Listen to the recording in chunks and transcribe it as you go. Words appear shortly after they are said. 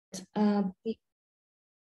the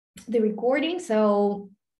recording. So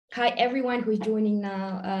hi everyone who is joining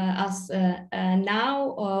us now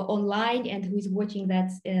online and who is watching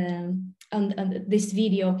that on this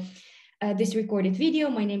video, this recorded video.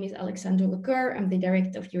 My name is Alexandra Lecoeur. I'm the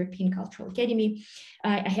director of European Cultural Academy.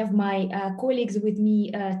 I have my colleagues with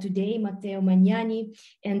me today, Matteo Magnani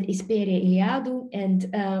and Hesperia Iliadou,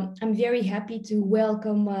 and I'm very happy to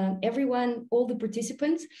welcome everyone, all the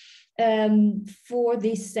participants for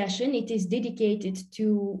this session. It is dedicated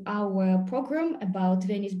to our program about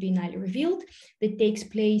Venice Biennale Revealed that takes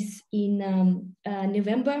place in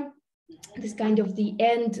November. This kind of the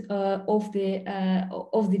end of the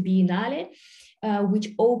Biennale, which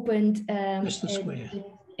opened at the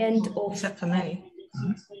end of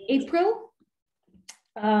April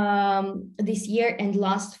this year and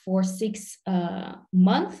lasts for 6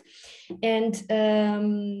 months. And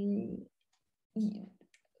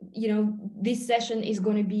you know, this session is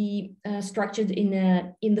going to be structured in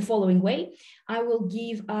the following way. I will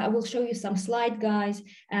show you some slide guys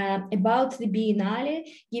about the Biennale,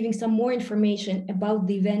 giving some more information about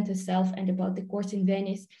the event itself and about the course in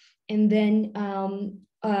Venice. And then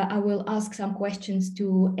I will ask some questions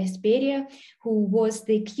to Hesperia, who was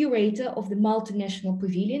the curator of the Malta National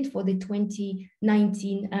Pavilion for the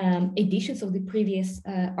 2019 editions of the previous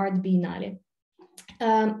Art Biennale.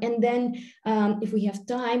 And then if we have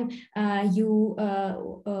time, you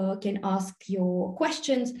can ask your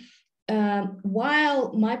questions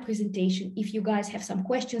while my presentation. If you guys have some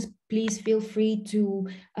questions, please feel free to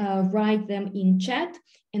write them in chat,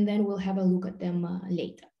 and then we'll have a look at them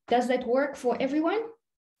later. Does that work for everyone?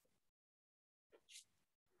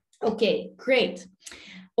 Okay, great.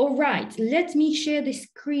 All right, let me share the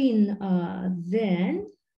screen then.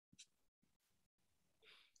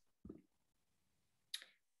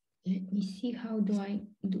 Let me see, how do I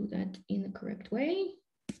do that in the correct way?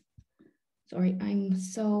 Sorry, I'm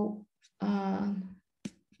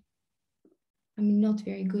not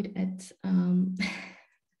very good at,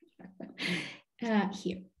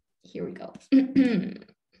 here we go.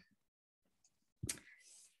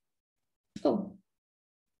 Oh,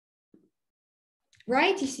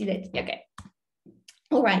 right, you see that, okay.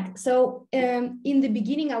 All right, so in the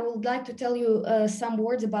beginning, I would like to tell you some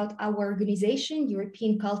words about our organization,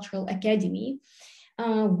 European Cultural Academy.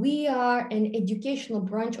 We are an educational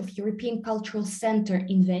branch of European Cultural Center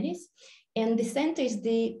in Venice, and the center is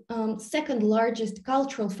the second largest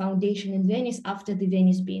cultural foundation in Venice after the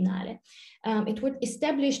Venice Biennale. It was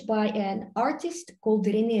established by an artist called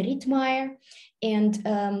René Rittmeyer,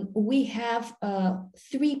 and we have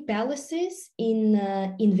 3 palaces in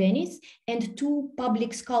Venice and 2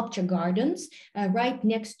 public sculpture gardens right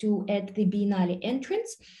next to at the Biennale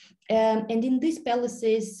entrance. And in these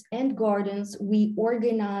palaces and gardens, we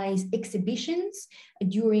organize exhibitions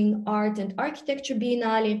during Art and Architecture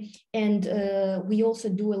Biennale, and we also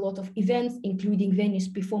do a lot of events, including Venice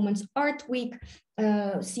Performance Art Week,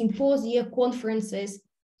 symposia, conferences,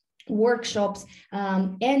 workshops,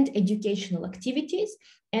 and educational activities.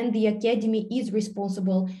 And the Academy is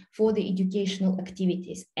responsible for the educational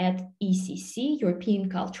activities at ECC, European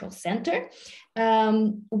Cultural Center.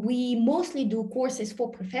 We mostly do courses for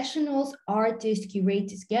professionals, artists,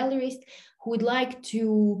 curators, gallerists who would like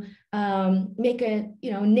to make a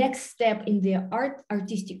next step in their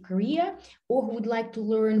artistic career, or who would like to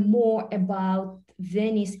learn more about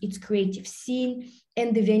Venice, its creative scene,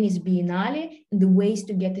 and the Venice Biennale, and the ways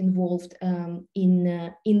to get involved in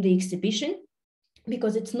the exhibition,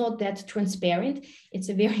 because it's not that transparent. It's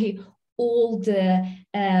a very old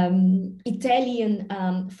Italian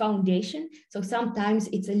foundation. So sometimes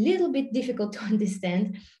it's a little bit difficult to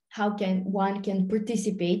understand how one can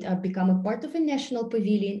participate or become a part of a national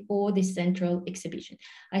pavilion or the central exhibition.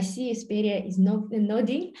 I see Hesperia is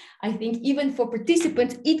nodding. I think even for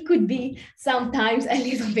participants, it could be sometimes a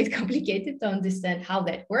little bit complicated to understand how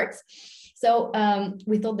that works. So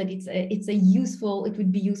we thought that it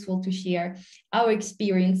would be useful to share our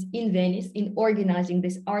experience in Venice in organizing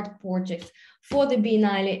this art project for the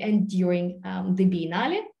Biennale and during the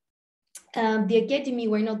Biennale. The Academy,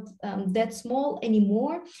 we're not that small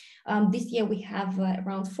anymore. This year we have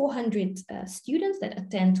around 400 students that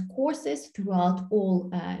attend courses throughout all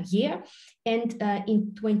year. And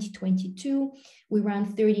in 2022, we ran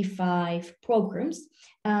 35 programs.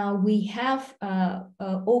 We have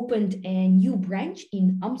opened a new branch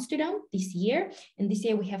in Amsterdam this year. And this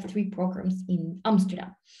year we have 3 programs in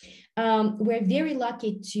Amsterdam. We're very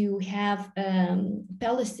lucky to have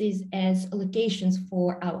palaces as locations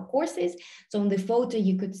for our courses. So on the photo,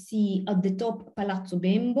 you could see at the top Palazzo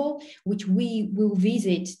Bembo, which we will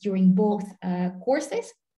visit during both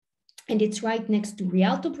courses. and it's right next to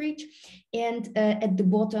Rialto Bridge. And at the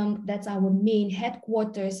bottom, that's our main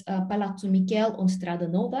headquarters, Palazzo Michel on Strada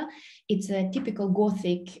Nova. It's a typical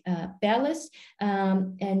Gothic palace,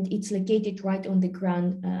 and it's located right on the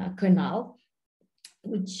Grand Canal,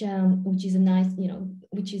 which is a nice,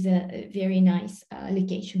 which is a very nice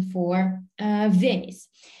location for Venice.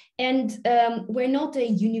 And we're not a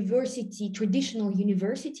university, traditional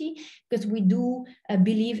university, because we do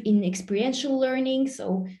believe in experiential learning.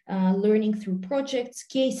 So learning through projects,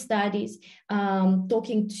 case studies,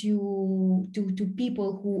 talking to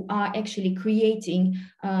people who are actually creating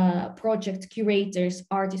project curators,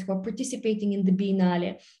 artists who are participating in the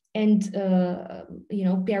Biennale, and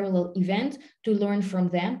parallel event, to learn from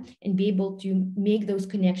them and be able to make those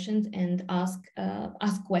connections and ask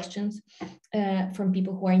questions from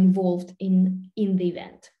people who are involved in the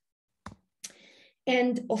event.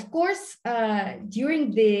 And of course,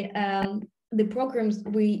 during the programs,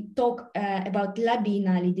 we talk about La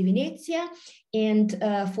Biennale di Venezia, and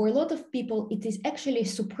for a lot of people, it is actually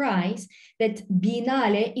a surprise that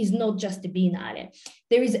Biennale is not just a Biennale.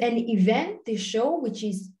 There is an event, the show, which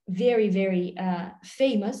is very, very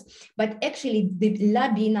famous, but actually the La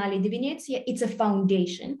Biennale di Venezia, it's a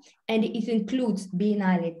foundation, and it includes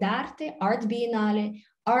Biennale d'Arte, Art Biennale,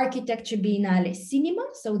 Architecture Biennale, Cinema,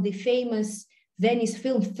 so the famous Venice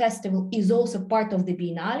Film Festival is also part of the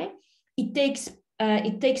Biennale. It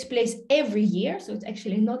takes place every year, so it's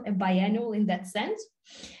actually not a biennial in that sense.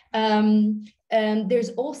 There's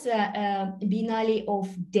also a Biennale of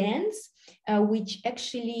Dance, which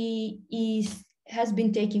actually has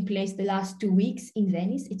been taking place the last 2 weeks in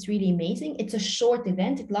Venice. It's really amazing. It's a short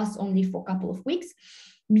event. It lasts only for a couple of weeks.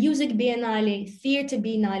 Music Biennale, Theatre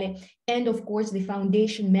Biennale, and of course the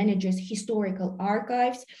foundation manages historical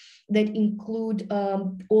archives that include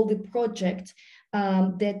all the projects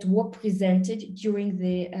that were presented during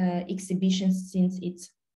the exhibition since its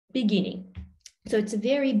beginning. So it's a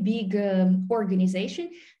very big organization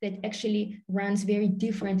that actually runs very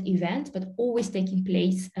different events, but always taking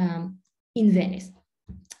place in Venice.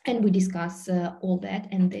 And we discuss all that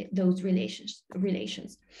and those relations.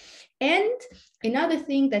 And another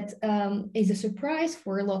thing that is a surprise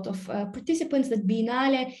for a lot of participants, that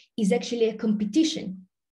Biennale is actually a competition.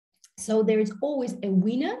 So there is always a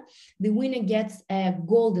winner. The winner gets a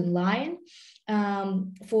golden lion. There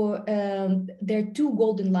are 2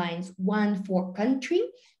 golden lions, one for country.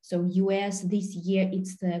 So US, this year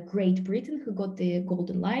it's Great Britain who got the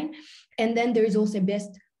golden lion. And then there is also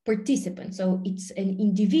best participant. So it's an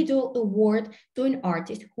individual award to an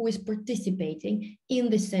artist who is participating in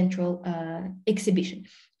the central exhibition.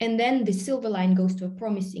 And then the silver lion goes to a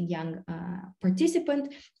promising young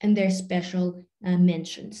participant, and there's special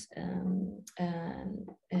mentions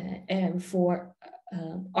for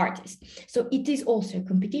artists. So it is also a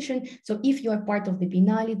competition. So if you are part of the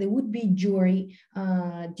Biennale, there would be jury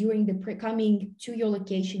during the coming to your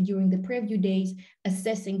location during the preview days,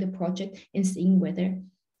 assessing the project and seeing whether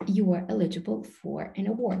you are eligible for an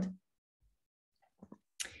award.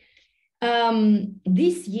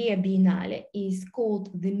 This year Biennale is called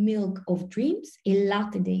The Milk of Dreams, Il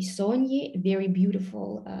Latte dei Sogni, a very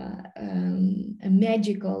beautiful, a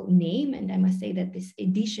magical name. And I must say that this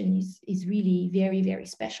edition is really very, very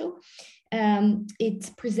special. It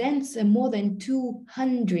presents more than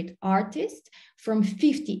 200 artists from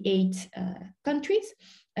 58 countries.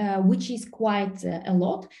 Which is quite a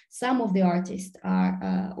lot. Some of the artists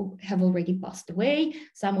have already passed away,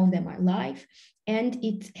 some of them are alive, and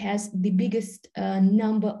it has the biggest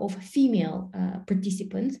number of female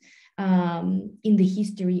participants in the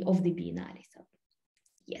history of the Biennale. So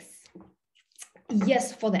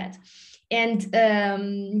yes for that. And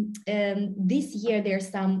this year there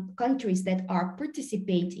are some countries that are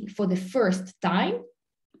participating for the first time,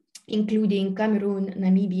 including Cameroon,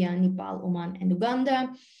 Namibia, Nepal, Oman, and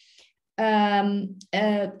Uganda, and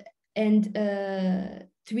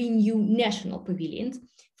 3 new national pavilions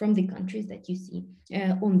from the countries that you see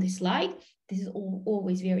on the slide. This is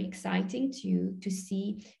always very exciting to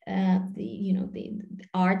see the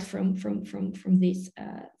art from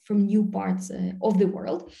new parts of the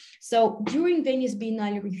world. So during Venice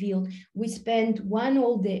Biennale Revealed, we spent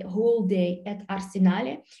whole day at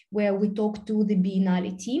Arsenale, where we talked to the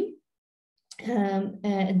Biennale team,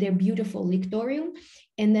 their beautiful lectorium,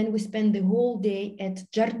 and then we spent the whole day at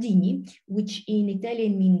Giardini, which in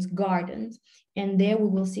Italian means gardens, and there we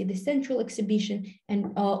will see the central exhibition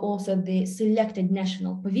and also the selected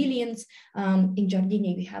national pavilions. In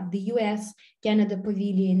Giardini we have the US, Canada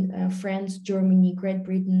pavilion, France, Germany, Great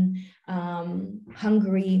Britain,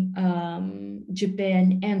 Hungary,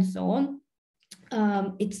 Japan, and so on.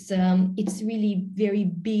 It's really very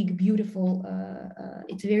big, beautiful.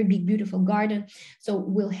 It's a very big, beautiful garden. So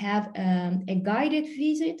we'll have a guided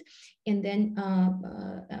visit, and then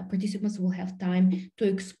participants will have time to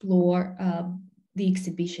explore the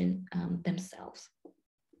exhibition themselves.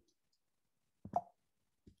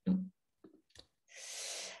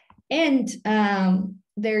 And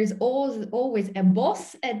there's always a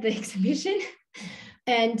boss at the exhibition.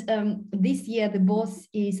 And this year, the boss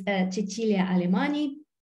is Cecilia Alemani,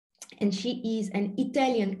 and she is an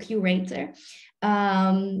Italian curator.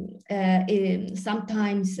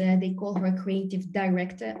 Sometimes they call her a creative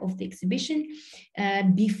director of the exhibition.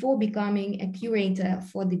 Before becoming a curator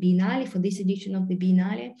for the Biennale, for this edition of the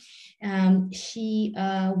Biennale, she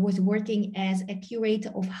was working as a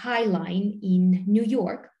curator of Highline in New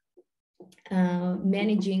York,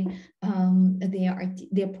 managing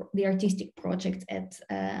the artistic projects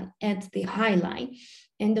at the Highline.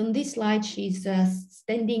 And on this slide, she's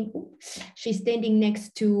standing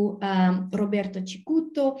next to Roberto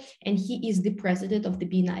Cicuto, and he is the president of the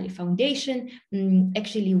Biennale Foundation,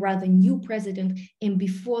 actually rather new president. And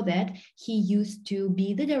before that, he used to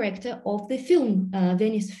be the director of the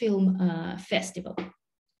Venice Film Festival.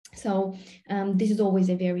 So this is always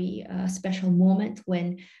a very special moment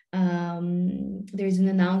when there is an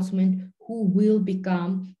announcement who will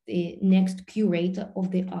become the next curator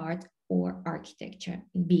of the art or architecture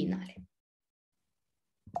Biennale.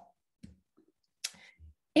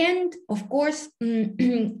 And of course,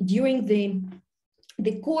 during the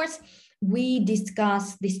course, we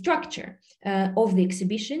discuss the structure of the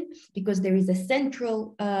exhibition, because there is a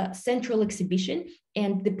central exhibition,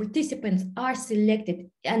 and the participants are selected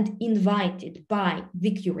and invited by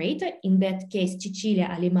the curator, in that case, Cecilia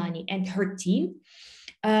Alemani and her team.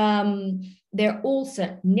 There are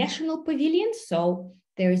also national pavilions, so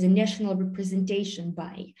there is a national representation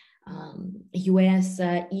by US,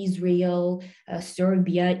 Israel,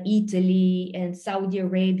 Serbia, Italy, and Saudi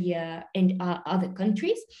Arabia, and other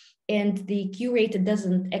countries. And the curator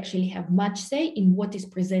doesn't actually have much say in what is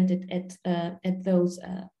presented at those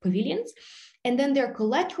pavilions. And then there are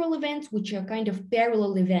collateral events, which are kind of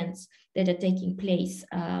parallel events that are taking place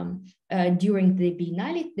during the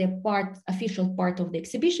Biennale. They're official part of the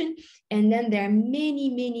exhibition. And then there are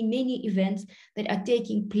many events that are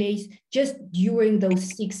taking place just during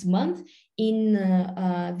those 6 months in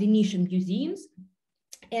Venetian museums.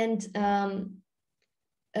 And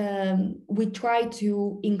we try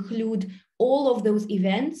to include all of those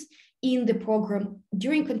events in the program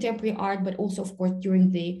during contemporary art, but also, of course, during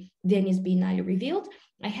the Venice Biennale Revealed.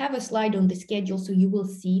 I have a slide on the schedule, so you will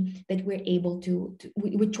see that we're able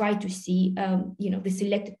we try to see, the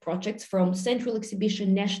selected projects from central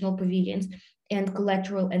exhibition, national pavilions, and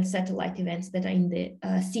collateral and satellite events that are in the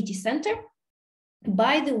city center.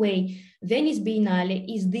 By the way, Venice Biennale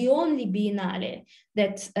is the only Biennale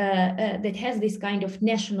that has this kind of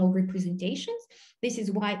national representations. This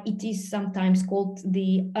is why it is sometimes called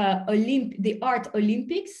the Art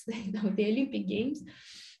Olympics, the Olympic Games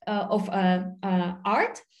of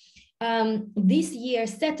art. This year,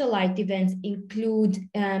 satellite events include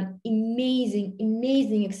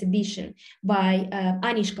amazing exhibition by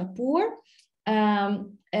Anish Kapoor,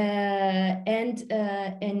 and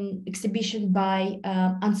an exhibition by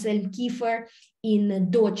Anselm Kiefer in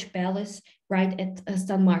Dodge Palace, right at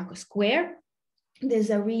San Marco Square. There's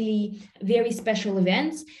a really very special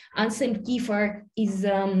events. Anselm Kiefer is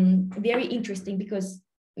very interesting because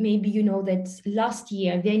maybe you know that last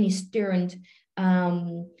year Venice turned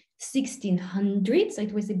 1600, so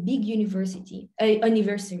it was a big anniversary.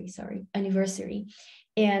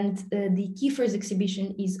 And the Kiefer's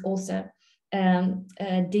exhibition is also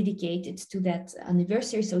dedicated to that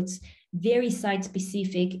anniversary. So it's very site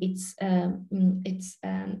specific. It's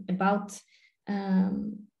about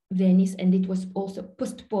Venice, and it was also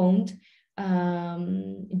postponed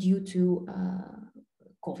due to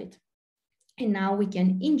COVID. And now we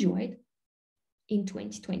can enjoy it in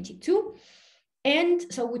 2022. And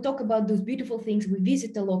so we talk about those beautiful things. We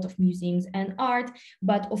visit a lot of museums and art,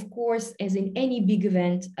 but of course, as in any big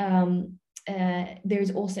event,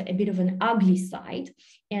 there's also a bit of an ugly side,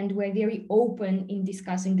 and we're very open in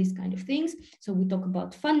discussing these kind of things. So we talk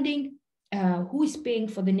about funding, who is paying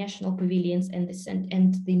for the national pavilions and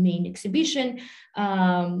the main exhibition,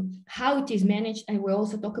 how it is managed, and we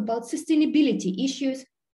also talk about sustainability issues.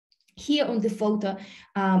 Here on the photo,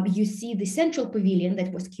 you see the central pavilion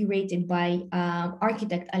that was curated by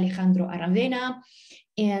architect Alejandro Aravena,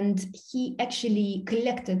 and he actually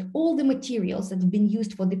collected all the materials that have been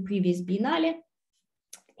used for the previous Biennale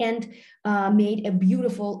and made a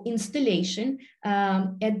beautiful installation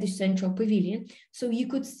at the central pavilion. So you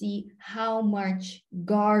could see how much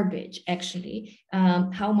garbage, actually,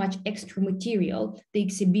 how much extra material the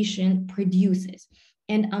exhibition produces.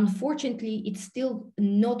 And unfortunately, it's still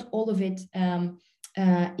not all of it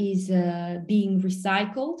is being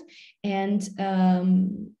recycled, and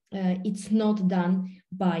it's not done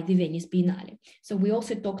by the Venice Biennale. So we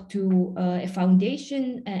also talked to a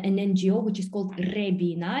foundation, an NGO, which is called Re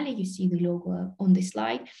Biennale. You see the logo on the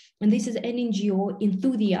slide. And this is an NGO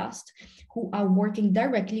enthusiast who are working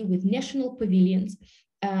directly with national pavilions,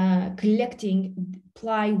 collecting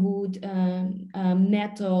plywood,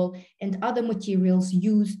 metal, and other materials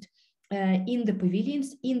used in the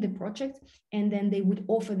pavilions, in the project, and then they would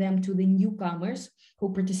offer them to the newcomers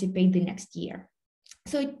who participate the next year.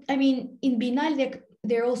 So, I mean, in Biennale,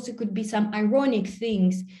 there also could be some ironic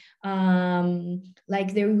things,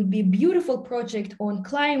 like there would be a beautiful project on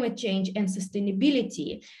climate change and sustainability.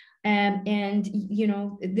 And, you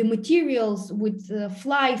know, the materials would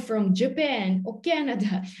fly from Japan or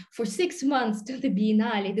Canada for 6 months to the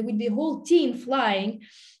Biennale. There would be a whole team flying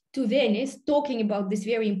to Venice talking about these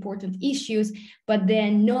very important issues, but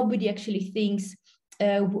then nobody actually thinks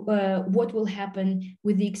what will happen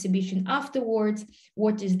with the exhibition afterwards,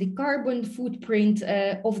 what is the carbon footprint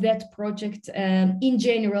of that project in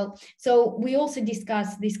general. So we also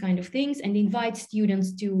discuss these kind of things and invite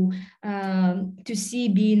students to see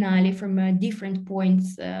Biennale from different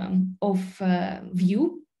points of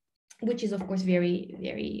view, which is of course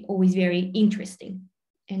always very interesting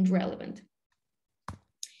and relevant.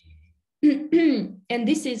 And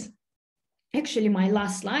this is actually my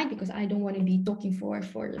last slide, because I don't want to be talking for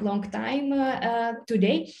a long time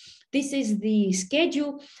today. This is the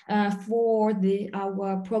schedule for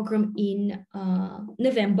our program in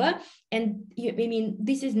November. And I mean,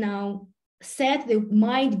 this is now set. There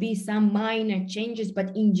might be some minor changes,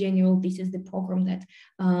 but in general, this is the program that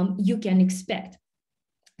you can expect.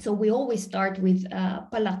 So we always start with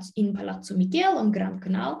Palazzo Michele on Grand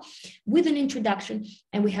Canal with an introduction,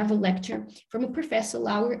 and we have a lecture from Professor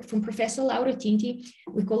Laura Tinti.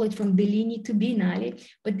 We call it From Bellini to Biennale,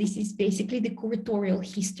 but this is basically the curatorial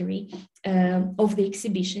history of the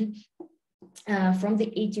exhibition from the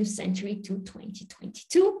 18th century to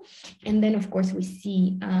 2022. And then, of course, we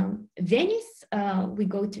see Venice. We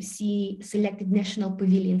go to see selected national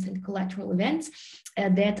pavilions and collateral events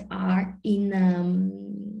that are in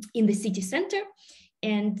the city center.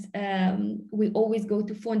 And we always go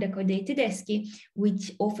to Fondaco dei Tedeschi,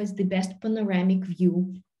 which offers the best panoramic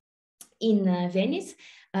view in Venice,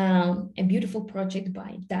 a beautiful project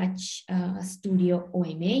by Dutch studio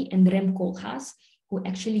OMA and Rem Koolhaas, who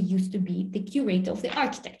actually used to be the curator of the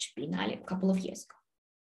Architecture Biennale a couple of years ago.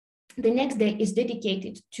 The next day is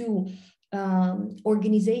dedicated to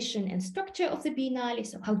organization and structure of the Biennale,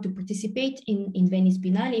 so how to participate in Venice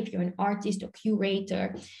Biennale if you're an artist or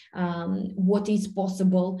curator, what is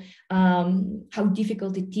possible, how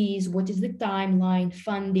difficult it is, what is the timeline,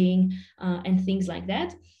 funding, and things like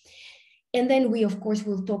that. And then we, of course,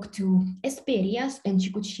 will talk to Hesperia, and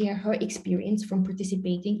she could share her experience from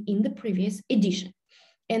participating in the previous edition.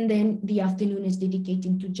 And then the afternoon is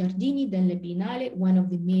dedicated to Giardini della Biennale, one of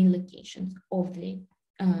the main locations of the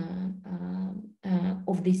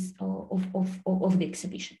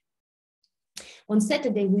exhibition. On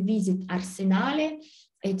Saturday, we visit Arsenale.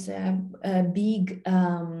 It's a big,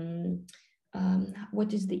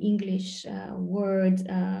 what is the English word?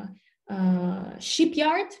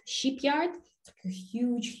 Shipyard. It's like a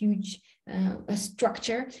huge a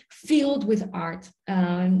structure filled with art,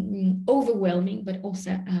 overwhelming, but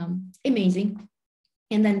also amazing.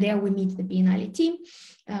 And then there we meet the Biennale team.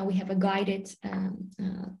 We have a guided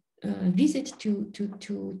visit to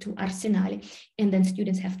Arsenale, and then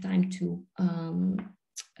students have time to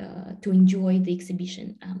enjoy the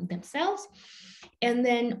exhibition themselves. And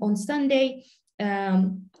then on Sunday,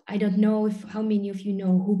 I don't know how many of you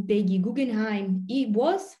know who Peggy Guggenheim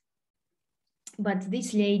was, but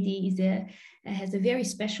this lady has a very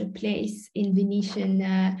special place in Venetian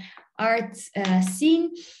art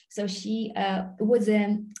scene. So she was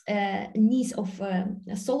a niece of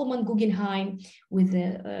Solomon Guggenheim, with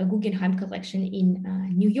a Guggenheim collection in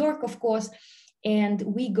New York, of course. And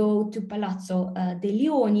we go to Palazzo dei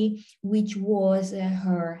Leoni, which was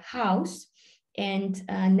her house. And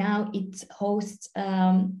now it hosts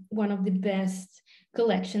one of the best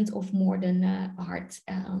collections of modern art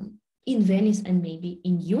in Venice and maybe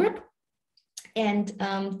in Europe. And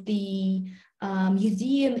the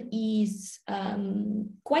museum is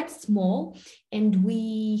quite small, and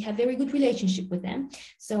we have very good relationship with them.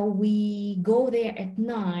 So we go there at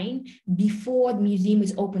 9 before the museum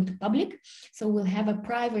is open to public. So we'll have a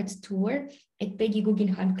private tour at Peggy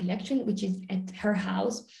Guggenheim collection, which is at her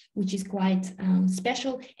house, which is quite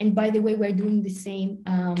special. And by the way, we're doing the same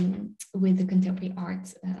with the contemporary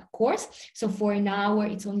art course. So for an hour,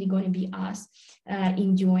 it's only going to be us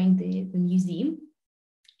enjoying the museum.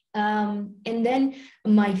 And then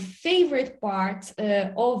my favorite part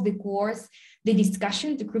of the course, the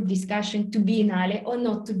discussion, the group discussion, to Biennale or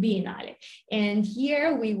not to Biennale. And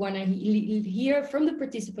here we want to hear from the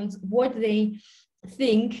participants what they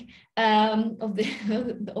think of the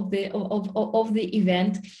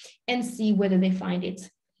event, and see whether they find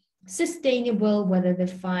it sustainable, whether they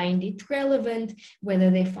find it relevant,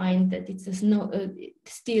 whether they find that it's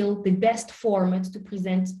still the best format to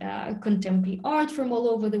present contemporary art from all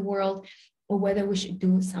over the world, or whether we should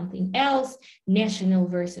do something else, national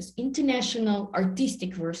versus international,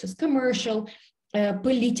 artistic versus commercial,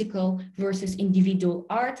 political versus individual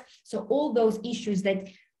art. So all those issues that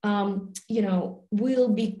will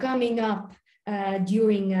be coming up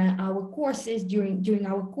during our courses, during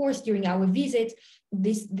our visit.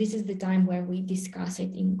 This is the time where we discuss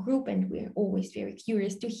it in group, and we're always very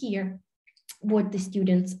curious to hear what the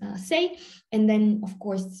students say. And then, of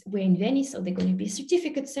course, we're in Venice, so there's going to be a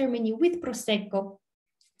certificate ceremony with Prosecco,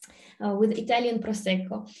 with Italian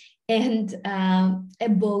Prosecco, and a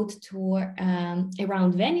boat tour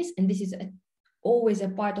around Venice. And this is always a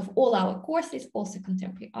part of all our courses, also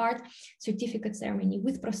contemporary art, certificate ceremony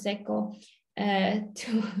with Prosecco.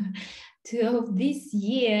 To this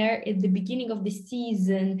year, at the beginning of the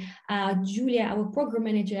season, Julia, our program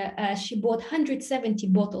manager, she bought 170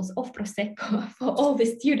 bottles of Prosecco for all the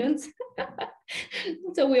students.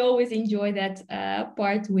 So we always enjoy that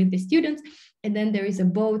part with the students. And then there is a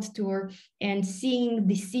boat tour, and seeing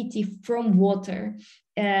the city from water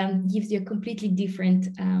gives you a completely different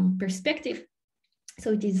perspective.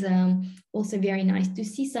 So it is also very nice to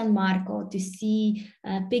see San Marco, to see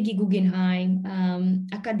Peggy Guggenheim,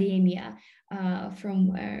 Academia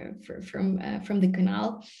from the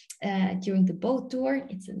canal during the boat tour.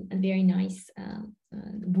 It's a very nice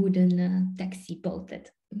wooden taxi boat that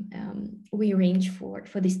we arrange for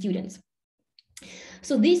the students.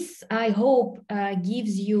 So this, I hope,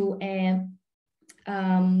 gives you a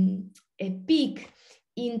peek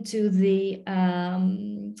into the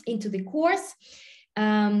course.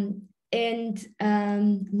 Now,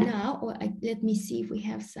 let me see if we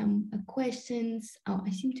have some questions. Oh, I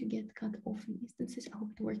seem to get cut off in instances. I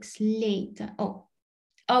hope it works later.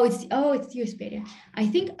 It's you, Hesperia. I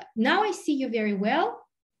think now I see you very well.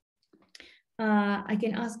 I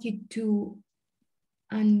can ask you to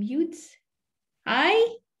unmute.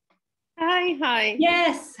 Hi. Hi.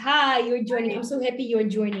 Yes, hi. You're joining. I'm so happy you're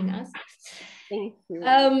joining us. Thank you.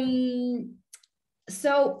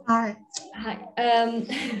 So hi.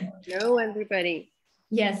 Hello, everybody.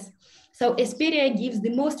 Yes. So Hesperia gives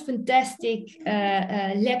the most fantastic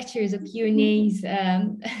lectures or Q&As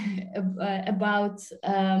about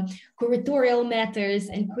curatorial matters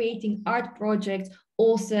and creating art projects,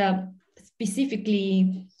 also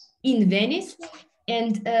specifically in Venice.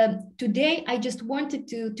 And today I just wanted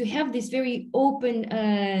to have this very open,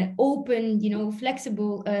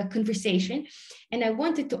 flexible conversation. And I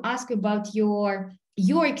wanted to ask about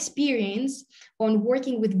your experience on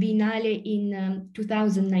working with Biennale in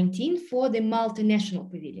 2019 for the Malta National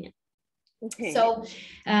Pavilion. Okay. So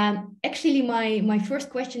actually my first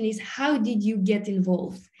question is, how did you get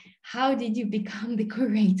involved? How did you become the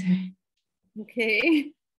curator?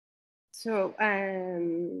 Okay. So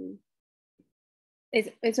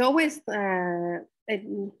it's always a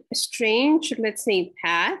strange, let's say,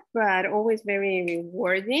 path, but always very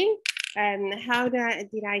rewarding. And how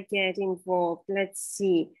did I get involved? Let's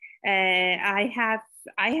see. I have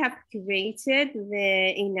curated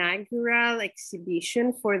the inaugural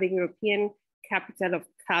exhibition for the European Capital of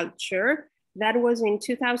Culture. That was in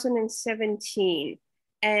 2017.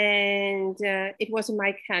 And it was in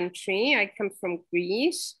my country. I come from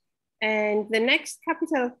Greece. And the next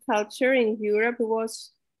Capital of Culture in Europe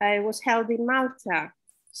was held in Malta.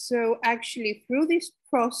 So actually through this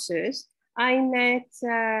process, I met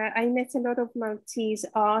a lot of Maltese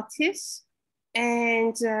artists,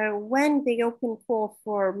 and when the open call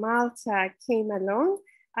for Malta came along,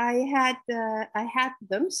 I had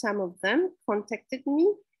them, some of them contacted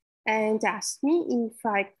me and asked me if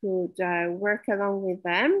I could work along with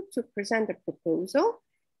them to present a proposal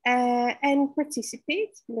and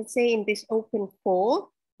participate, let's say, in this open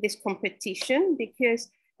call, this competition, because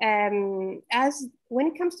as when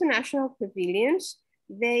it comes to national pavilions,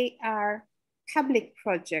 they are public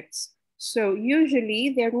projects. So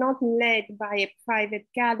usually they're not led by a private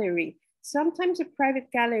gallery. Sometimes a private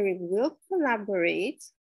gallery will collaborate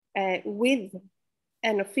with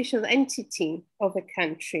an official entity of a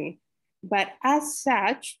country, but as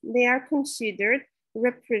such, they are considered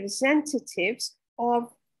representatives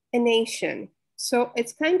of a nation. So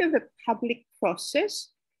it's kind of a public process.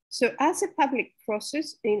 So as a public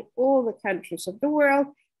process in all the countries of the world,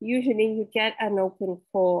 usually you get an open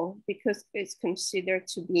call because it's considered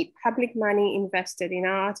to be public money invested in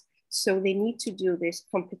art. So they need to do this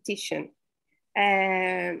competition.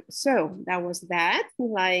 So that was that.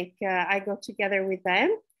 I got together with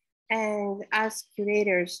them, and as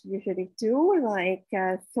curators usually do,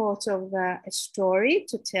 thought of a story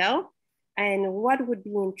to tell and what would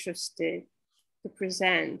be interested to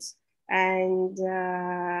present. And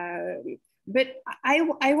but I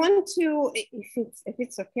want to, if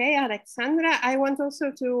it's okay, Alexandra, I want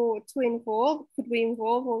also to involve. Could we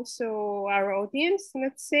involve also our audience?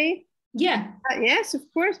 Let's say. Yeah. Yes, of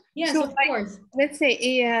course. Yes, so of course. Let's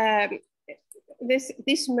say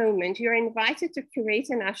this moment, you're invited to curate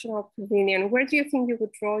a national pavilion. Where do you think you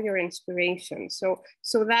would draw your inspiration? So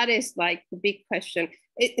that is like the big question.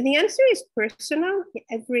 The answer is personal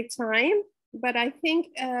every time, but I think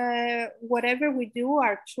whatever we do,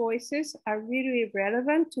 our choices are really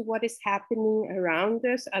relevant to what is happening around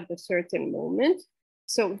us at a certain moment.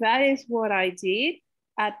 So that is what I did.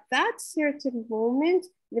 At that certain moment,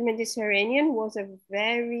 the Mediterranean was a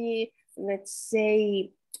very, let's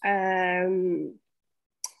say,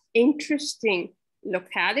 interesting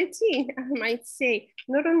locality, I might say,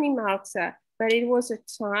 not only Malta, but it was a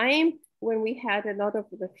time when we had a lot of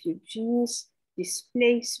refugees,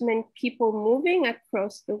 displacement, people moving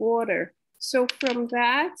across the water. So from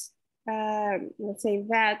that, let's say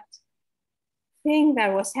that thing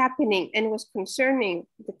that was happening and was concerning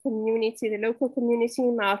the community, the local community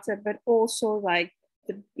in Malta, but also like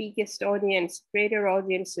the biggest audience, greater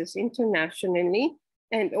audiences internationally,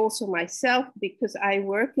 and also myself, because I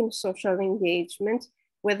work in social engagement,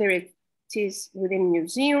 whether it is within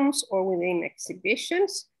museums or within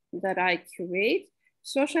exhibitions that I curate.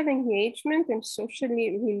 Social engagement and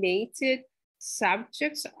socially related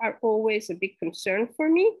subjects are always a big concern for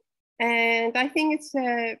me. And I think it's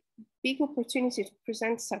a big opportunity to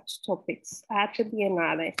present such topics at the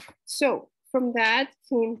Biennale. So from that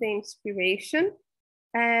came the inspiration.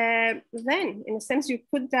 Then, in a sense, you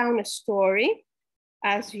put down a story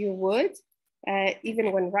as you would,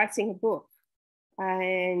 even when writing a book.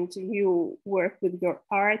 And you work with your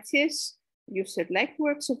artists, you select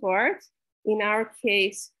works of art. In our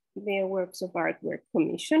case, their works of art were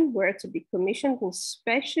commissioned, were to be commissioned, and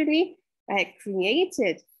specially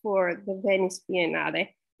created for the Venice Biennale,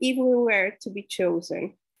 if we were to be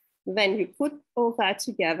chosen. Then you put all that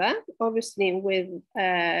together, obviously with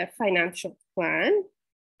a financial plan,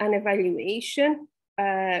 an evaluation,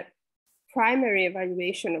 primary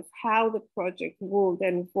evaluation of how the project would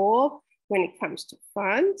evolve when it comes to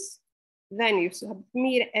funds. Then you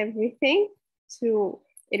submit everything to,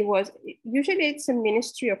 usually it's a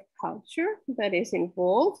Ministry of Culture that is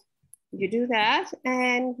involved. You do that,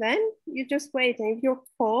 and then you just wait. And if you're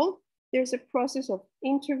called, there's a process of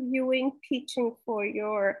interviewing, pitching for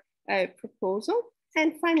your proposal.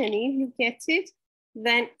 And finally, if you get it,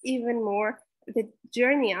 then even more, the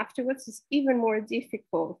journey afterwards is even more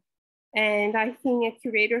difficult. And I think a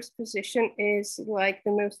curator's position is like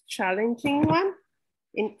the most challenging one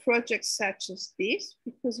in projects such as this,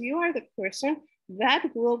 because you are the person that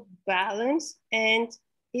will balance and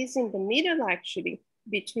is in the middle actually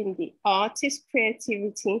between the artist's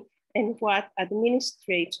creativity and what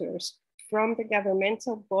administrators from the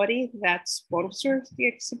governmental body that sponsors the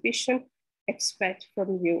exhibition expect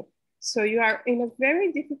from you. So you are in a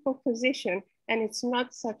very difficult position, and it's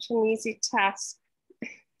not such an easy task.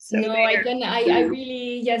 So no, I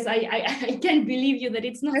really, yes, I can't believe you that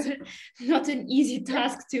it's not an easy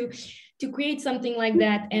task to create something like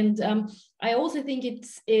that. And I also think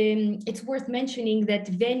it's worth mentioning that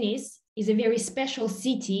Venice is a very special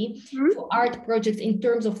city for art projects in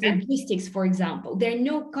terms of logistics, for example. There are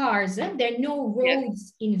no cars, there are no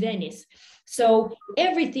roads in Venice. So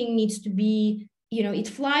everything needs to be, it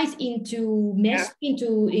flies into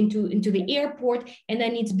the airport, and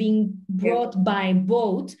then it's being brought by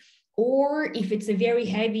boat, or if it's a very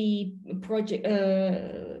heavy project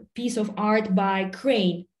piece of art, by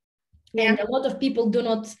crane. And a lot of people do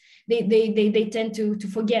not, they tend to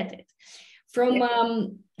forget it.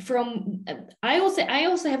 I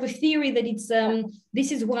also have a theory that it's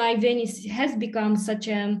this is why Venice has become such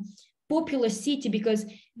a popular city, because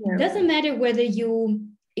Yeah. it doesn't matter whether you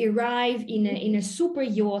arrive in a super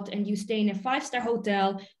yacht and you stay in a 5-star hotel,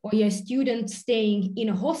 or you're a student staying in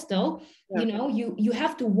a hostel. Yeah. You know, you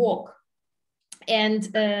have to walk. And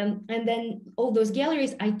then all those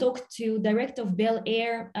galleries, I talked to director of Bel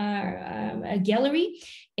Air gallery,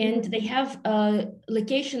 and they have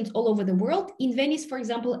locations all over the world, in Venice, for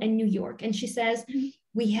example, and New York. And she says,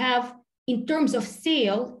 we have, in terms of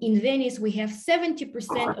sale, in Venice, we have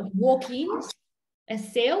 70% of walk-ins a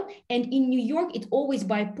sale, and in New York it's always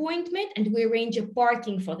by appointment, and we arrange a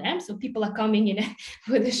parking for them, so people are coming in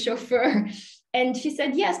with a chauffeur. And she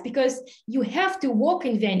said yes, because you have to walk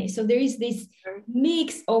in Venice, so there is this mix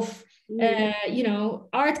of you know,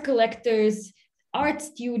 art collectors, art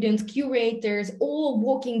students, curators, all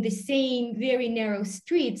walking the same very narrow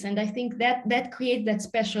streets. And I think that creates that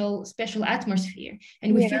special atmosphere, and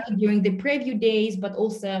we feel it during the preview days, but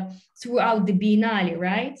also throughout the Biennale,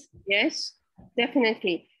 right? Yes,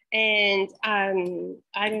 definitely. And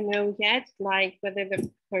I don't know yet, like whether the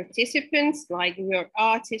participants, like your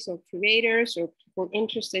artists or curators or people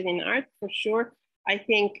interested in art, for sure. I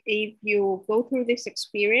think if you go through this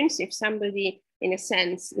experience, if somebody, in a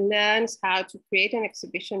sense, learns how to create an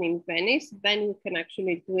exhibition in Venice, then you can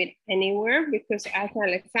actually do it anywhere, because as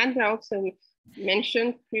Alexandra also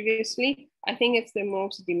mentioned previously, I think it's the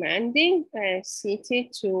most demanding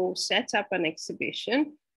city to set up an exhibition.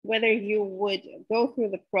 Whether you would go through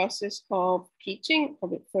the process of teaching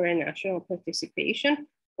for a national participation,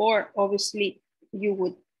 or obviously you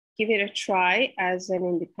would give it a try as an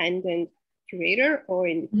independent curator or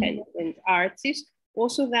independent artist.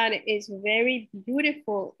 Also, that is very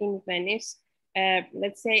beautiful in Venice.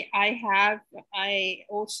 Let's say I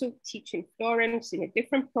also teach in Florence in a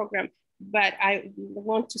different program, but I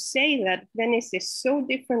want to say that Venice is so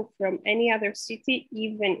different from any other city,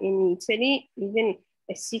 even in Italy. Even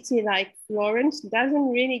a city like Florence doesn't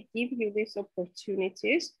really give you these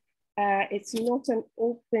opportunities. It's not an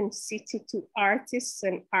open city to artists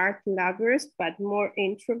and art lovers, but more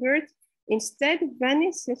introvert. Instead,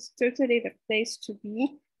 Venice is totally the place to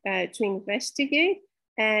be, to investigate.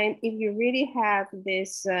 And if you really have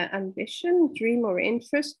this ambition, dream, or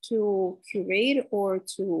interest to curate or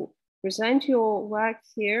to present your work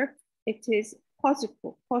here, it is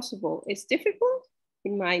possible. It's difficult,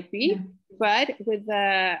 it might be, but with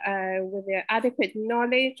the adequate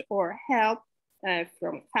knowledge or help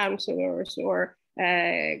from counselors or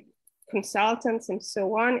consultants and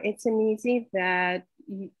so on, it's an easy that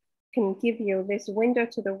can give you this window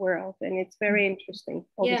to the world, and it's very interesting.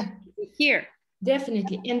 Yeah, here.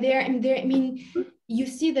 Definitely. And there, I mean, you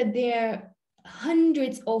see that there are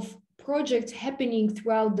hundreds of projects happening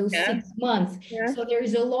throughout those 6 months. So there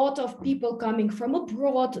is a lot of people coming from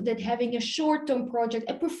abroad that having a short-term project,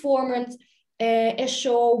 a performance, a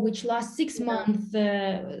show which lasts 6 months,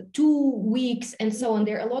 2 weeks, and so on.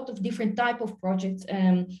 There are a lot of different type of projects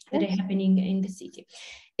that are happening in the city.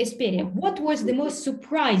 Hesperia, what was the most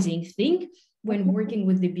surprising thing when working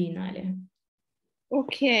with the Biennale?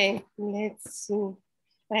 Okay, let's see.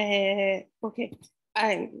 Okay,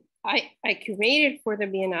 I curated for the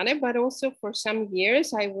Biennale, but also for some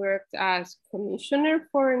years I worked as commissioner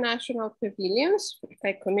for national pavilions.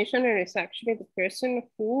 A commissioner is actually the person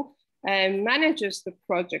who manages the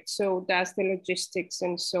project, so does the logistics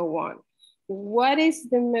and so on. What is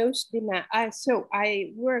the most demand? So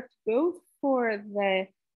I worked both for the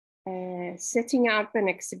setting up an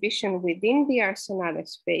exhibition within the Arsenale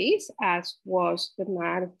space, as was the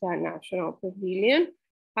Malta National Pavilion.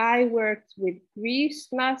 I worked with Greece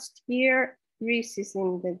last year. Greece is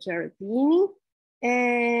in the Giardini.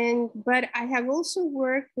 But I have also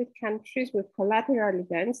worked with countries with collateral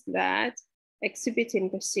events that exhibit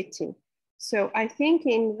in the city. So I think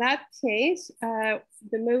in that case,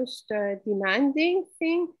 the most demanding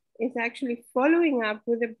thing is actually following up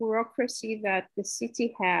with the bureaucracy that the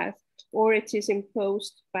city has, or it is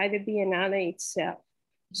imposed by the Biennale itself.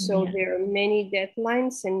 So there are many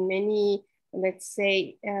deadlines and many, let's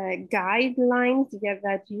say, guidelines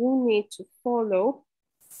that you need to follow,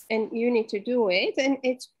 and you need to do it. And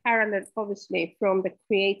it's parallel, obviously, from the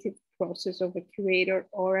creative process of a curator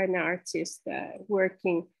or an artist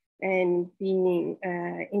working and being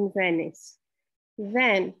in Venice.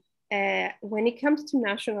 Then, when it comes to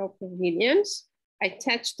national pavilions, I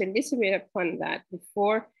touched a little bit upon that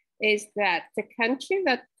before, is that the country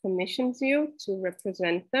that commissions you to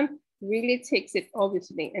represent them really takes it,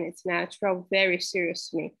 obviously, and it's natural, very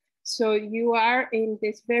seriously. So you are in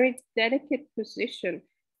this very delicate position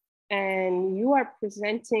and you are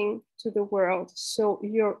presenting to the world. So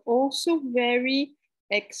you're also very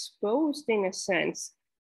exposed in a sense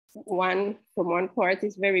from one part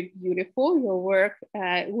is very beautiful. Your work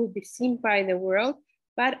will be seen by the world,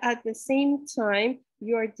 but at the same time,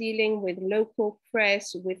 you're dealing with local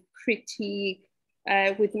press, with critique,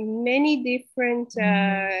 with many different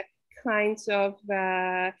kinds of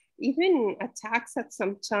even attacks at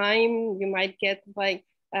some time. You might get like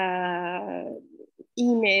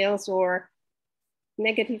emails or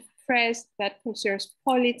negative press that concerns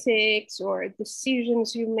politics or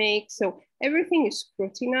decisions you make. So everything is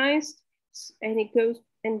scrutinized, and it goes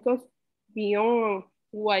beyond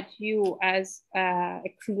what you as a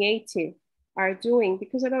creative are doing,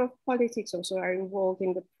 because a lot of politics also are involved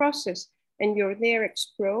in the process, and you're there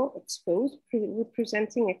exposed,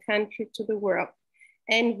 representing a country to the world.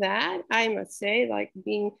 And that, I must say, like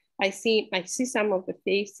I see some of the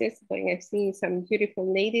faces, like I see some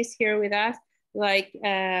beautiful ladies here with us, like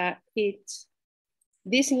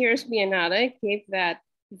this year's Biennale gave that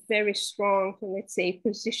very strong, let's say,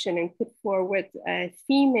 position and put forward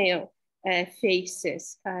female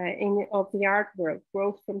faces of the art world,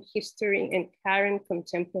 both from history and current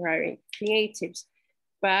contemporary creatives.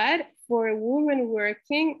 But for a woman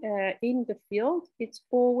working in the field, it's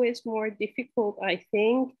always more difficult, I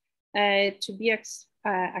think, to be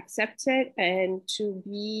accepted and to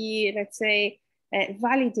be, let's say,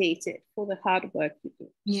 validated for the hard work you do.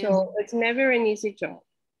 Yeah. So it's never an easy job.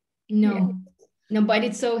 No, yeah. No, but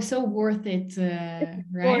it's so worth it,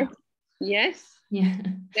 right? Yes. Yeah,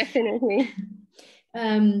 definitely.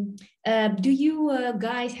 Do you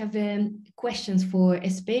guys have questions for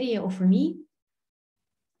Hesperia or for me?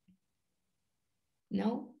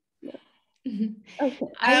 No? Okay.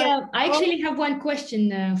 I actually have one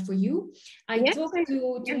question for you. I talked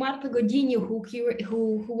to Marta Godinho,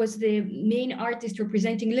 who was the main artist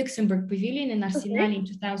representing Luxembourg Pavilion in Arsenal in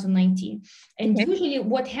 2019. And usually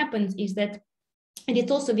what happens is that, and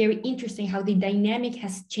it's also very interesting how the dynamic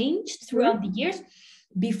has changed throughout the years.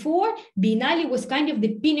 Before, Biennale was kind of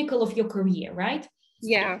the pinnacle of your career, right?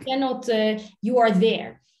 Yeah. You are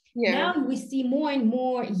there. Yeah. Now we see more and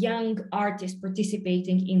more young artists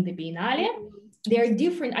participating in the Biennale. They're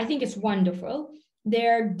different. I think it's wonderful.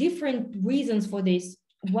 There are different reasons for this.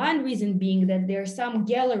 One reason being that there are some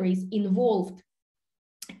galleries involved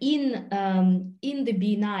in the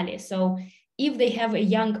Biennale. So if they have a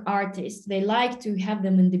young artist, they like to have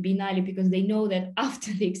them in the Biennale because they know that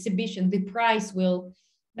after the exhibition, the price will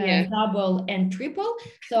double and triple.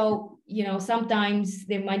 So, you know, sometimes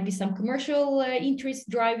there might be some commercial interest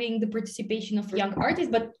driving the participation of young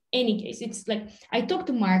artists, but any case, it's like, I talked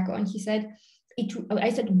to Marco and he said,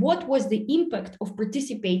 I said, what was the impact of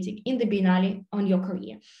participating in the Biennale on your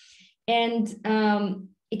career? And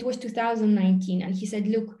it was 2019. And he said,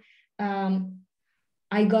 look,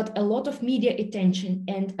 I got a lot of media attention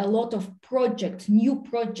and a lot of projects, new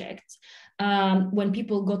projects, when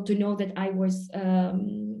people got to know that I was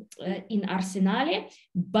in Arsenale,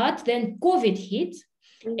 but then COVID hit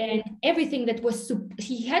and everything that was,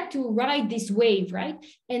 he had to ride this wave, right?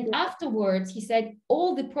 And afterwards, he said,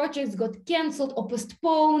 all the projects got canceled or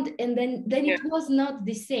postponed, and then it was not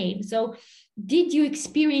the same. So did you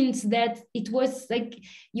experience that it was like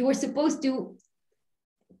you were supposed to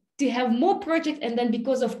have more projects, and then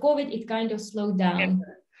because of COVID, it kind of slowed down?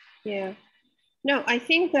 Yeah. No, I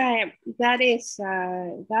think that is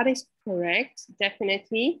correct,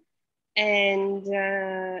 definitely. And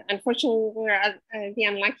unfortunately, we were the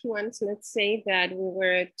unlucky ones, let's say, that we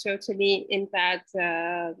were totally in that,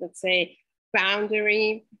 let's say,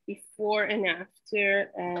 boundary before and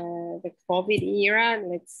after the COVID era,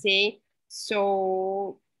 let's say.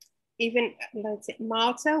 So even, let's say,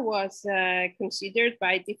 Malta was considered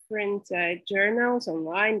by different journals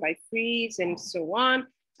online, by Freeze and so on,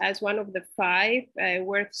 as one of the 5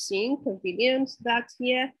 worth seeing pavilions that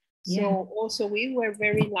year. Yeah. So also we were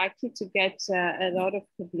very lucky to get a lot of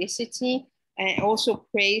publicity, also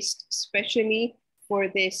praised especially for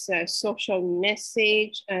this social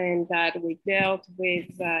message, and that we dealt with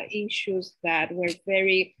issues that were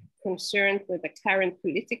very concerned with the current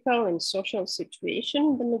political and social situation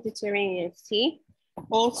in the Mediterranean Sea.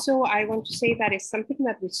 Also, I want to say that is something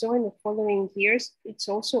that we saw in the following years.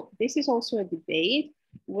 This is also a debate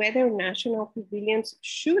whether national pavilions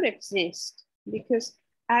should exist, because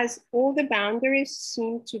as all the boundaries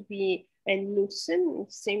seem to be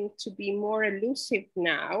loosened, seem to be more elusive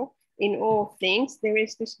now in all things, there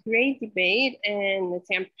is this great debate, and let's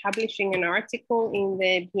say I'm publishing an article in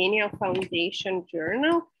the Biennial Foundation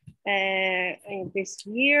Journal this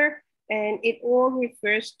year, and it all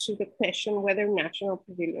refers to the question whether national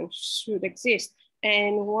pavilions should exist.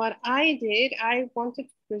 And what I did, I wanted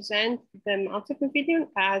to present the Malta Pavilion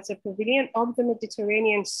as a pavilion of the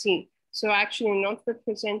Mediterranean Sea. So actually not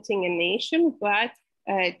representing a nation, but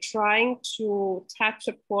trying to touch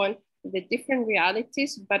upon the different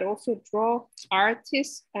realities, but also draw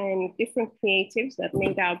artists and different creatives that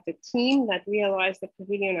made out the team that realized the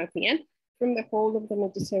pavilion at the end from the whole of the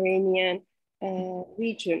Mediterranean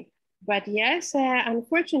region. But yes,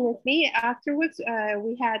 unfortunately, afterwards,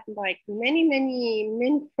 we had like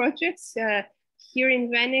many projects here in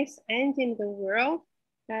Venice and in the world.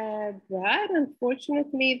 But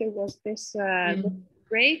unfortunately, there was this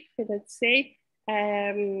break, let's say.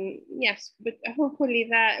 Yes, but hopefully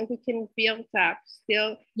that we can build up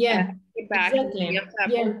still. Back exactly. and build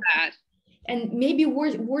up on that. And maybe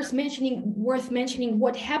worth mentioning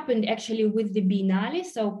what happened actually with the Biennale.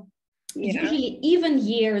 So usually even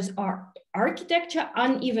years are architecture,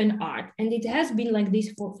 uneven art, and it has been like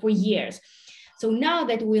this for years. So now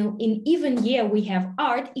that we're in even year we have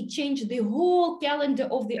art, it changed the whole calendar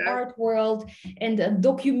of the art world, and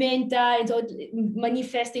documenta, it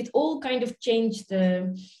manifested, all kind of changed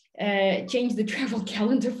the travel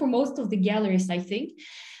calendar for most of the galleries, I think.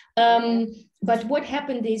 But what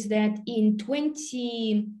happened is that in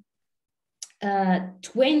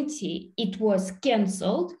 2020, it was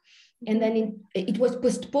cancelled, and then it was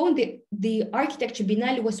postponed. The architecture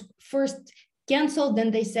biennale was first cancelled,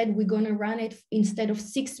 then they said we're going to run it instead of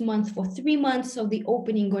 6 months for 3 months, so the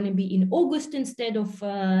opening going to be in August instead of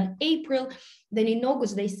April. Then in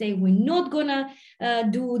August they say we're not going to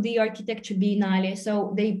do the architecture biennale,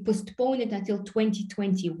 so they postponed it until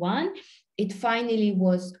 2021. It finally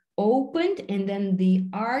was opened, and then the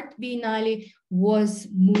art biennale was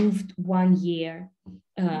moved 1 year,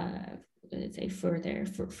 let's say further.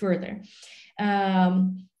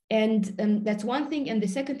 And that's one thing. And the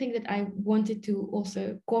second thing that I wanted to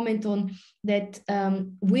also comment on, that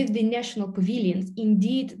with the national pavilions,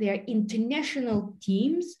 indeed, there are international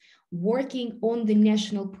teams working on the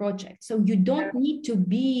national project. So you don't need to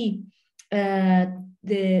be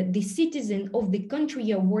the citizen of the country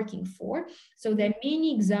you're working for. So there are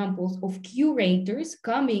many examples of curators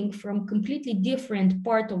coming from completely different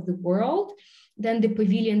part of the world than the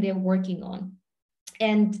pavilion they're working on.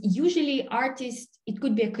 And usually artists, it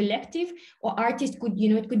could be a collective, or artist could,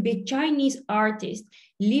 it could be a Chinese artist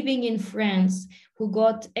living in France who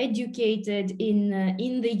got educated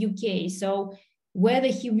in the UK. So whether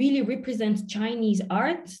he really represents Chinese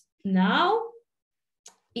art now,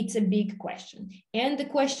 it's a big question. And the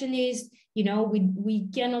question is, we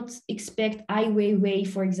cannot expect Ai Weiwei,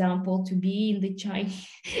 for example, to be in the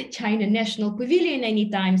China National Pavilion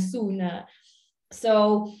anytime soon.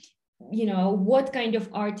 So, what kind of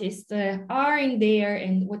artists are in there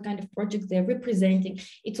and what kind of projects they're representing.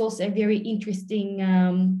 It's also a very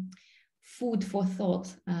interesting food for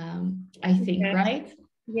thought, I think, right?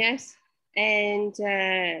 Yes. And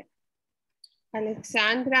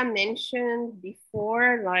Alexandra mentioned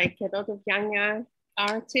before, like a lot of young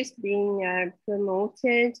artists being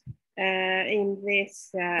promoted in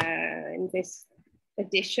this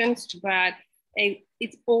editions, but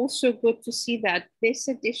it's also good to see that this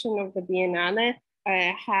edition of the Biennale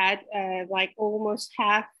had like almost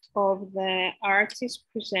half of the artists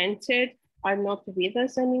presented are not with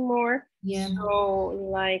us anymore. Yeah. So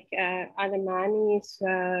like Alemani's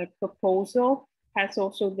proposal has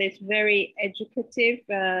also this very educative,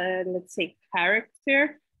 let's say,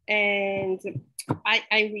 character. And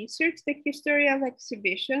I researched the history of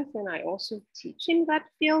exhibitions, and I also teach in that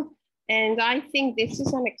field. And I think this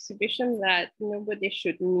is an exhibition that nobody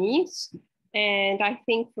should miss. And I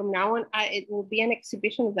think from now on, it will be an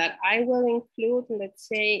exhibition that I will include, let's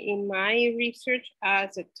say, in my research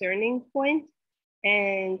as a turning point.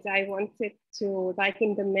 And I wanted to, like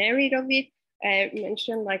in the merit of it,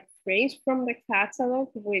 mention like phrase from the catalog,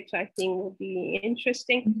 which I think will be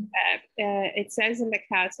interesting. It says in the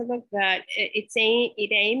catalog that it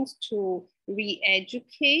aims to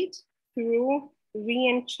re-educate through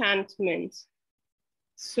re-enchantment.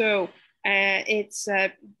 So it's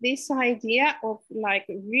this idea of like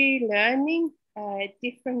relearning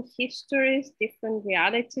different histories, different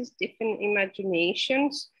realities, different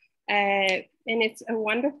imaginations. And it's a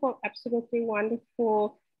wonderful, absolutely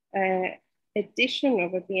wonderful edition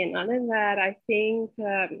of a Biennale that I think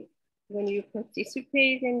when you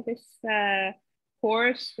participate in this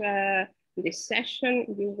course, this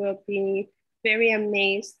session, you will be very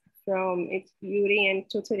amazed from its beauty and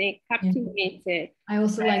totally captivated. I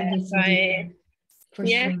also like this idea, for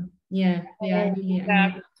sure. Yeah, really.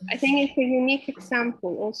 I think it's a unique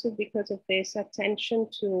example also because of this attention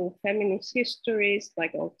to feminist histories,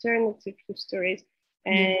 like alternative histories,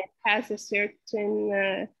 and has a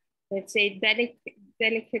certain, let's say,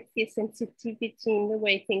 delicate sensitivity in the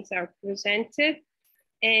way things are presented.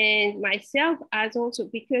 And myself as also,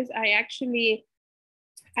 because I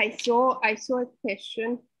saw a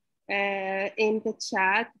question in the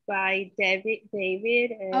chat by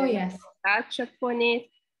David, Oh, yes. touch upon it.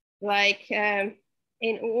 Like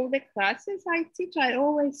in all the classes I teach, I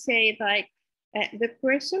always say like the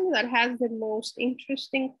person that has the most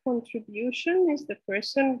interesting contribution is the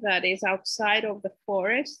person that is outside of the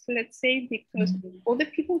forest, let's say, because all the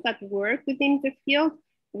people that work within the field,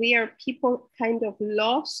 we are people kind of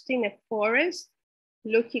lost in a forest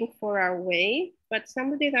looking for our way. But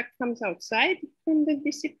somebody that comes outside from the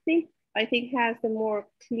discipline, I think has the more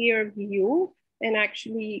clear view and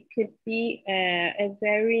actually could be a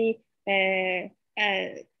very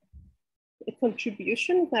a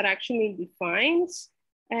contribution that actually defines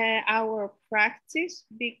our practice.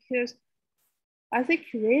 Because as a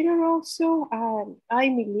curator also, I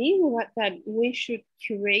believe that we should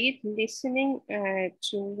curate listening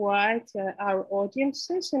to what our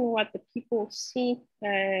audiences and what the people see,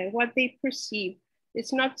 what they perceive.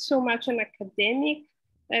 It's not so much an academic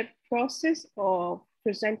process of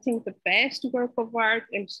presenting the best work of art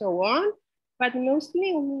and so on, but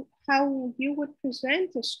mostly how you would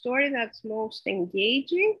present a story that's most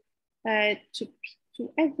engaging to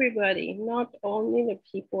everybody, not only the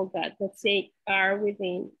people that, let's say, are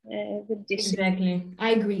within the discipline. Exactly,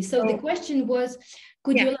 I agree. So the question was,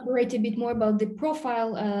 could you elaborate a bit more about the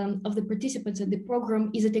profile of the participants of the program?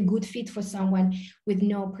 Is it a good fit for someone with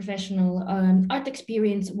no professional art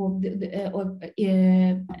experience, or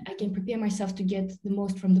I can prepare myself to get the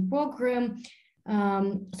most from the program?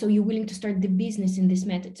 So you're willing to start the business in this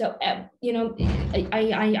method. So, you know,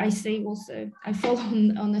 I say also, I follow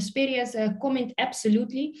on Hesperia's comment,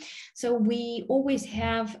 absolutely. So we always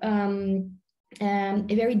have a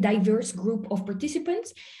very diverse group of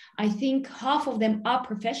participants. I think half of them are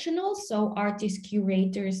professionals, so artists,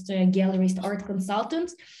 curators, gallerists, art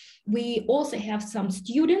consultants. We also have some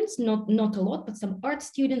students, not a lot, but some art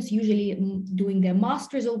students, usually doing their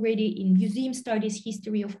masters already in museum studies,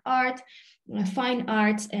 history of art, fine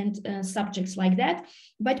arts, and subjects like that.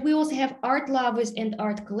 But we also have art lovers and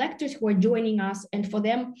art collectors who are joining us, and for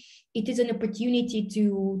them it is an opportunity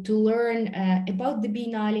to learn about the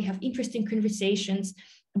Biennale, have interesting conversations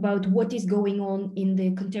about what is going on in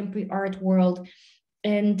the contemporary art world.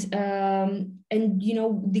 And you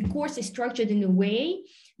know, the course is structured in a way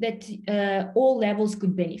that all levels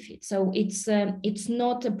could benefit. So it's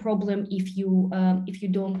not a problem if you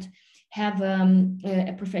don't have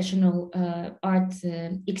a professional art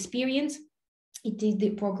experience. The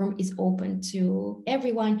program is open to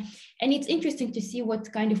everyone, and it's interesting to see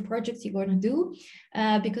what kind of projects you're going to do,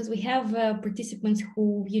 because we have participants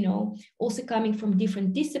who, you know, also coming from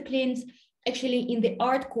different disciplines. Actually, in the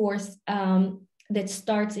art course that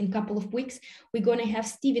starts in a couple of weeks, we're going to have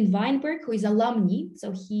Steven Weinberg, who is alumni.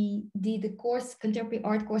 So he did the course, contemporary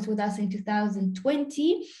art course, with us in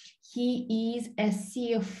 2020. He is a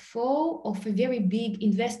CFO of a very big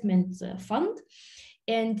investment fund,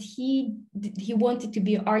 and he wanted to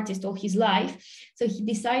be an artist all his life. So he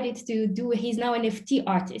decided to do, he's now an NFT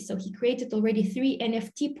artist. So he created already 3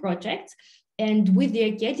 NFT projects. And with the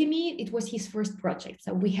Academy, it was his first project.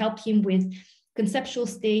 So we helped him with conceptual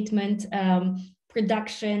statement,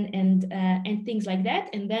 production, and things like that.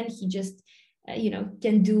 And then he just, you know,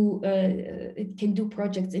 can do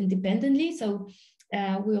projects independently. So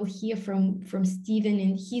we'll hear from Steven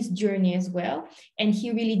and his journey as well. And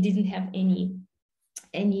he really didn't have any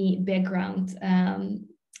background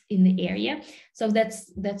in the area, so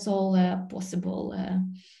that's all possible.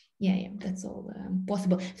 That's all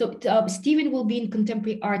possible. So Steven will be in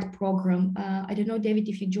contemporary art program. I don't know, David,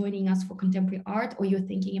 if you're joining us for contemporary art or you're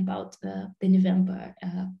thinking about the November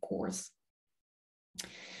course.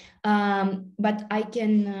 But I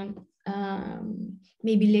can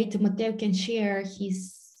maybe later Matteo can share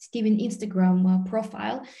his Steven Instagram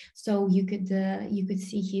profile, so you could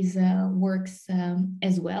see his works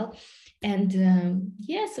as well. And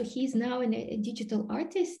so he's now a digital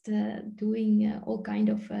artist doing all kind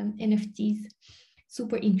of NFTs.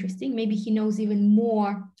 Super interesting. Maybe he knows even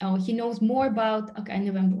more. Oh, he knows more about, okay,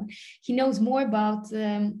 November. He knows more about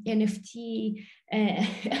NFT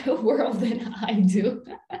world than I do.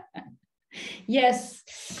 Yes,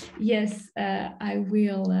 I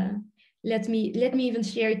will. Let me even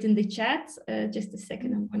share it in the chat. Just a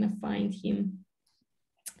second, I'm gonna find him.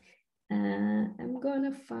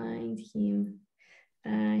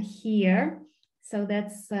 Here. So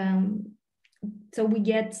that's so we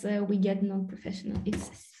get non-professional. It's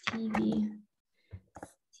CV.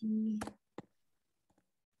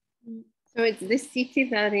 So it's the city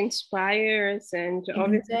that inspires, and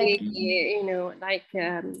obviously, you know, like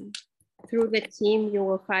through the team, you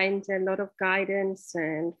will find a lot of guidance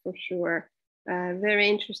and for sure, very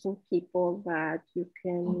interesting people that you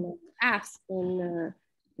can ask and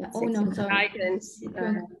guidance.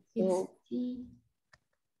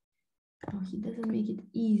 Oh, he doesn't make it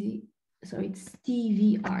easy. So it's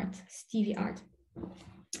Stevie Art.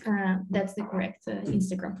 That's the correct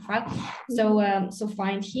Instagram profile. So so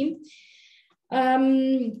find him.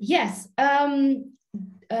 Yes.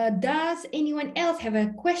 Does anyone else have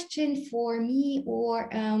a question for me or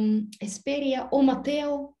Hesperia or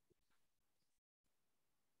Matteo?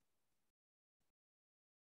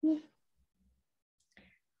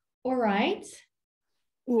 All right.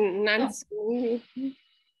 Nancy.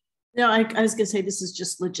 No, I was going to say this is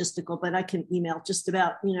just logistical, but I can email just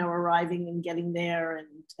about, you know, arriving and getting there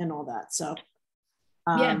and all that. So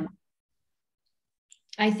yeah,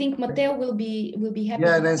 I think Matteo will be happy.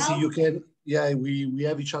 Yeah, Nancy, you can. Yeah, we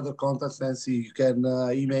have each other contacts, Nancy. You can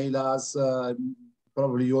email us.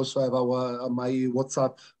 Probably you also have my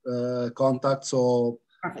WhatsApp contact. So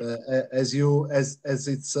as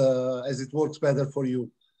it works better for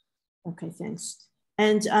you. Okay, thanks.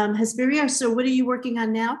 And Hesperia, so what are you working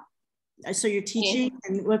on now? So you're teaching,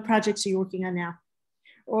 and what projects are you working on now?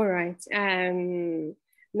 All right.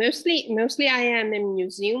 Mostly I am a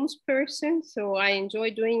museums person, so I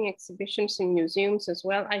enjoy doing exhibitions in museums as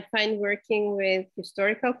well. I find working with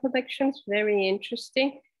historical collections very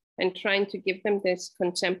interesting and trying to give them this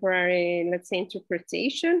contemporary, let's say,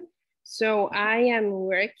 interpretation. So I am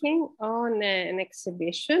working on an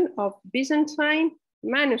exhibition of Byzantine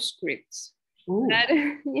manuscripts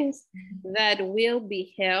that will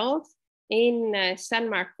be held in San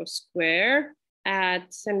Marcos Square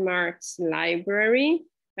at St. Mark's Library,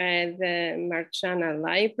 the Marciana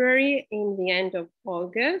Library, in the end of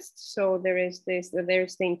August. So there's the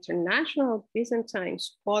International Byzantine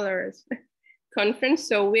Scholars Conference.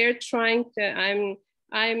 So we're trying to,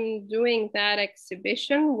 I'm doing that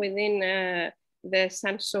exhibition within the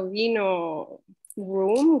Sansovino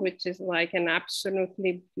room, which is like an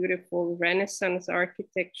absolutely beautiful Renaissance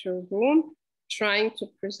architecture room, trying to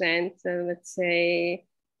present, let's say,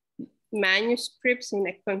 manuscripts in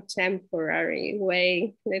a contemporary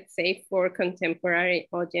way, let's say, for contemporary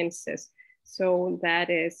audiences. So that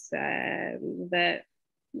is the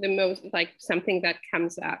most, like, something that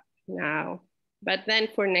comes up now. But then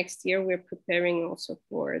for next year, we're preparing also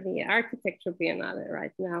for the Architecture Biennale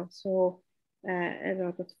right now. So a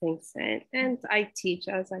lot of things. And I teach,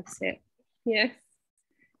 as I said. Yes.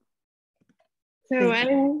 So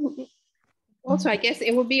also, I guess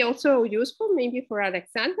it would be also useful maybe for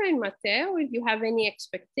Alexandra and Matteo, if you have any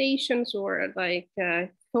expectations or like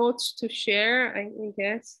thoughts to share, I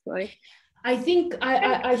guess, like. I think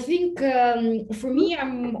for me,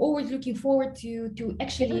 I'm always looking forward to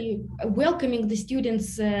actually welcoming the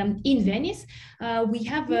students in Venice. We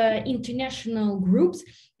have international groups.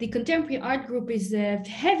 The contemporary art group is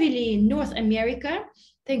heavily in North America,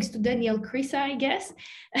 thanks to Daniel Krisa, I guess.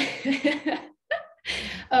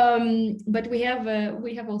 But we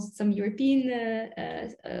have also some European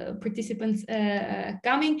participants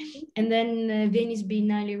coming, and then Venice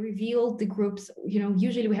Biennale Revealed, the groups, you know,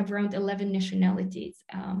 usually we have around 11 nationalities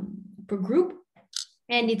per group,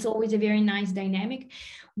 and it's always a very nice dynamic.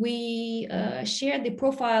 We share the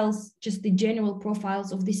profiles, just the general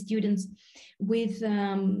profiles of the students with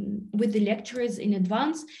the lecturers in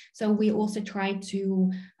advance. So we also try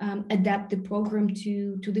to adapt the program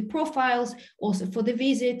to the profiles. Also for the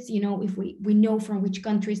visits, you know, if we know from which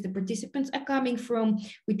countries the participants are coming from,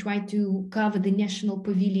 we try to cover the national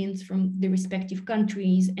pavilions from the respective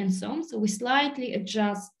countries and so on. So we slightly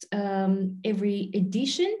adjust every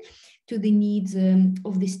edition to the needs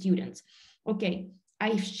of the students. Okay.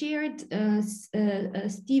 I've shared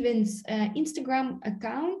Steven's Instagram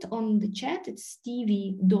account on the chat. It's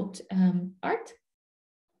stevie.art.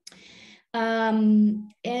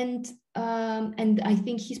 And I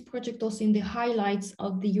think his project also in the highlights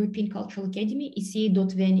of the European Cultural Academy,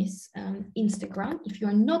 ECA.Venice Instagram. If you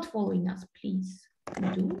are not following us, please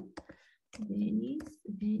do. Venice.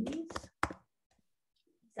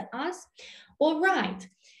 Us. All right.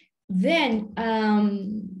 Then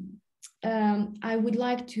I would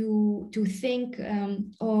like to thank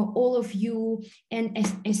all of you, and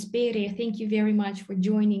Hesperia, thank you very much for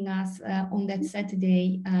joining us on that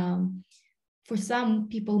Saturday. For some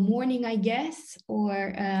people, morning, I guess,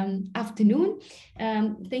 or afternoon.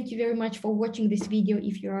 Thank you very much for watching this video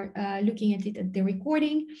if you're looking at it at the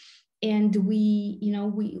recording. And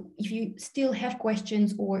if you still have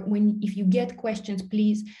questions, or if you get questions,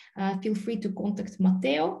 please feel free to contact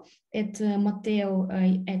Matteo at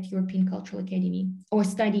European Cultural Academy, or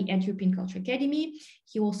study at European Cultural Academy.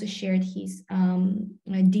 He also shared his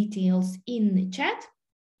details in the chat.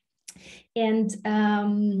 And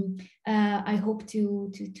I hope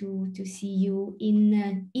to see you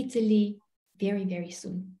in Italy very, very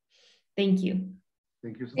soon. Thank you.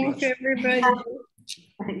 Thank you so Thank much. you, everybody.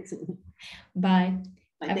 Thanks. Bye.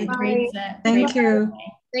 Bye. Have a Thank great you. day. Thank you.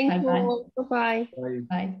 Thank Bye-bye. you. Bye-bye. Bye.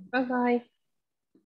 Bye. Bye-bye.